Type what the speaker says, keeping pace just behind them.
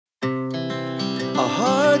Our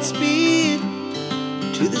hearts beat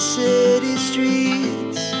to the city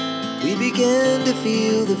streets. We began to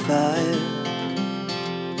feel the fire.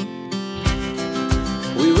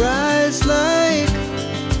 We rise like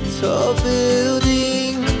tall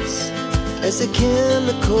buildings as the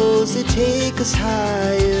chemicals, they take us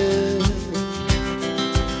higher.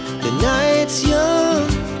 The night's young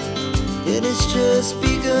and it's just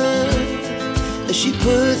begun as she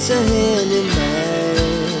puts her hand in mine.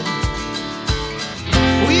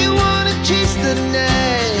 We wanna chase the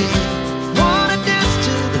night, wanna dance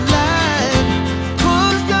to the light, pull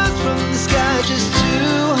the stars from the sky, just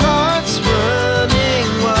two hearts running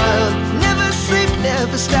wild. Never sleep,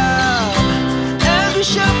 never stop, as we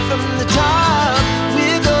shout from the top.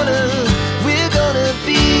 We're gonna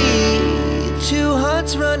be two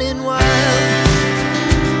hearts running wild.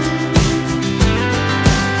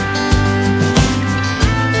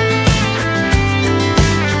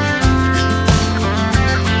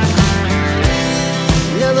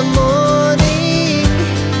 Now the morning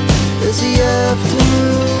is the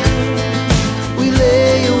afternoon. We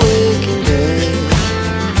lay awake in bed.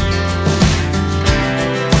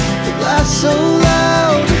 The glass so